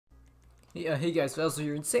Yeah, hey guys, Fazil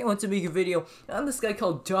here, and today I want to make a video on this guy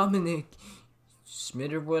called Dominic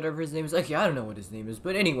Schmidt or whatever his name is. Okay, I don't know what his name is,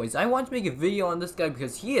 but anyways, I want to make a video on this guy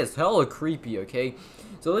because he is hella creepy, okay?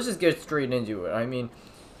 So let's just get straight into it. I mean,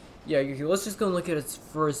 yeah, okay, let's just go look at his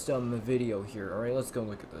first video here, alright? Let's go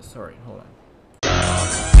look at this. Alright, hold on.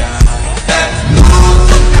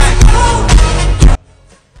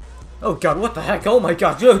 Oh god, what the heck? Oh my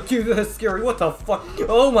god, yo, dude, that's scary. What the fuck?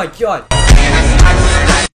 Oh my god.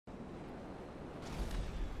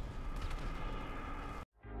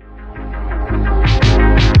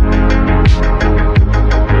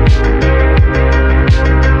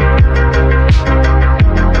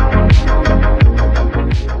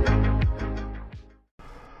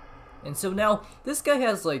 And so now, this guy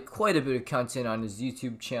has like quite a bit of content on his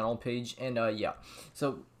YouTube channel page, and yeah.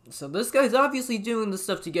 So this guy's obviously doing this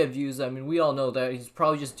stuff to get views. I mean, we all know that. He's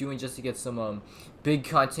probably just doing just to get some big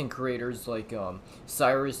content creators like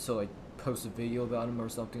Cyrus to like post a video about him or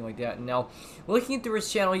something like that. And now, looking through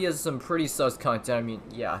his channel, he has some pretty sus content. I mean,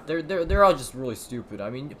 yeah, they're all just really stupid. I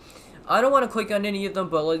mean, I don't want to click on any of them,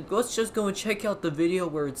 but like, let's just go and check out the video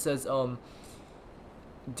where it says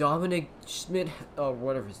Dominic Schmidt,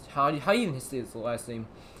 whatever, how do you even say his last name,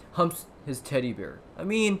 humps his teddy bear. I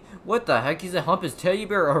mean, what the heck, he's a hump his teddy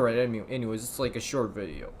bear? Alright, I mean, anyways, it's like a short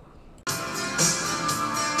video.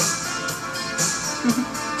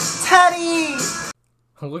 Teddy!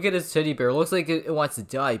 Look at his teddy bear, it looks like it wants to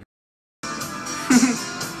die.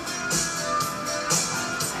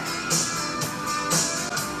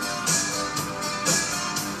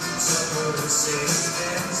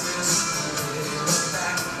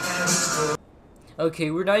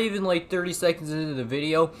 Okay, we're not even like 30 seconds into the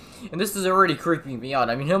video, and this is already creeping me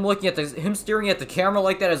out. I mean, him staring at the camera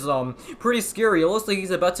like that is pretty scary. It looks like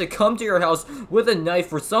he's about to come to your house with a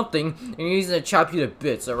knife or something, and he's gonna chop you to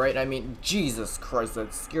bits. All right? I mean, Jesus Christ,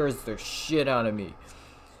 that scares the shit out of me.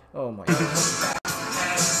 Oh my God.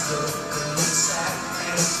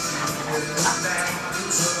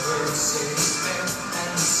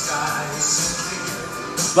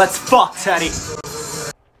 Let's fuck, Teddy.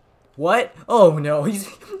 What? Oh no, he's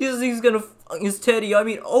gonna his Teddy. I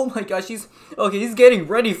mean, oh my gosh, he's getting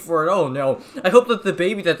ready for it. Oh no, I hope that the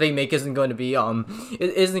baby that they make isn't going to be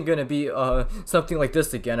something like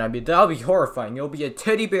this again. I mean, that'll be horrifying. It'll be a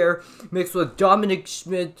teddy bear mixed with Dominic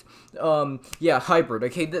Schmidt, yeah, hybrid.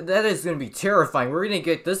 Okay, that is gonna be terrifying. We're gonna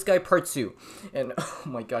get this guy part 2, and oh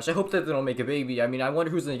my gosh, I hope that they don't make a baby. I mean, I wonder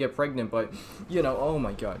who's gonna get pregnant, but you know, oh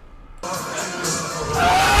my god.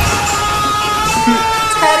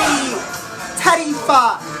 Teddy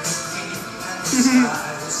fuck.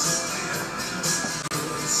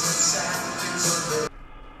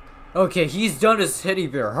 Okay, he's done his teddy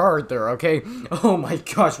bear hard there, okay? Oh my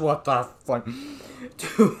gosh, what the fuck?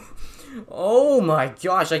 Dude, oh my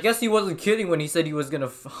gosh, I guess he wasn't kidding when he said he was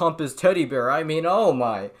gonna hump his teddy bear. I mean, oh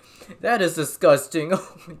my. That is disgusting.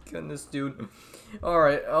 Oh my goodness, dude.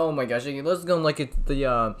 Alright, oh my gosh, okay, let's go and look at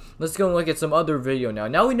the, let's go and look at some other video now.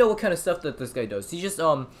 Now we know what kind of stuff that this guy does. He just,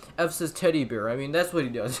 F's his teddy bear. I mean, that's what he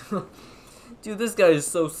does. Dude, this guy is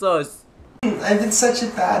so sus. I've been such a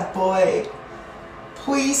bad boy.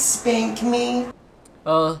 Please spank me.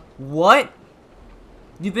 What?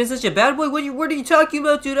 You've been such a bad boy? What are you talking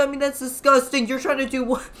about, dude? I mean, that's disgusting. You're trying to do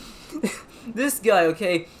what? This guy,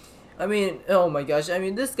 okay? I mean, oh my gosh, I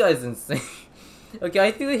mean, this guy's insane. Okay,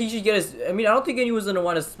 I think that he should get his. I mean, I don't think anyone's gonna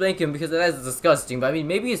want to spank him because that is disgusting. But I mean,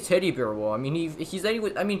 maybe his teddy bear will. I mean, he's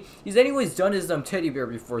anyways done his teddy bear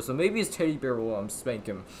before, so maybe his teddy bear will spank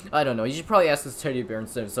him. I don't know. You should probably ask his teddy bear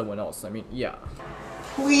instead of someone else. I mean, yeah.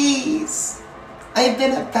 Please, I've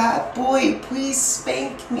been a bad boy. Please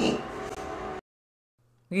spank me.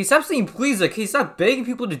 Okay, stop saying please. Okay, stop begging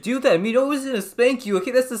people to do that. I mean, no one's gonna spank you.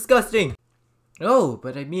 Okay, that's disgusting. Oh,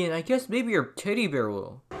 but I mean, I guess maybe your teddy bear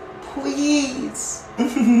will. Please.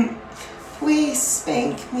 Please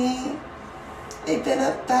spank me. I've been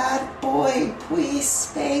a bad boy. Please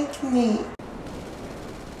spank me.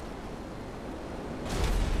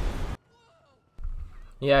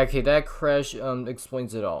 Yeah, okay, that crash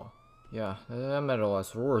explains it all. Yeah, I'm at a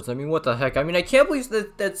loss for words. I mean, what the heck? I mean, I can't believe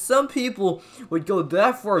that some people would go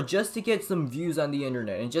that far just to get some views on the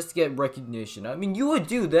internet and just to get recognition. I mean, you would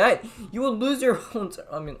do that. You would lose your own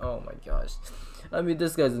I mean, oh my gosh. I mean,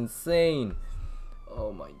 this guy's insane.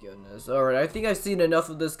 Oh my goodness. Alright, I think I've seen enough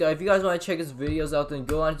of this guy. If you guys want to check his videos out, then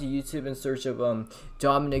go onto YouTube and search up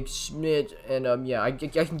Dominic Schmidt. And yeah, I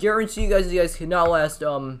can guarantee you guys cannot last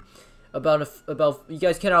you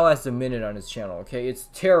guys cannot last a minute on his channel, okay? It's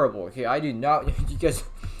terrible, okay? I do not you guys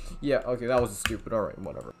yeah, okay, that was stupid. Alright,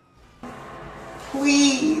 whatever.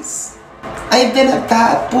 Please. I've been a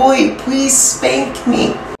bad boy. Please spank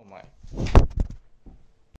me.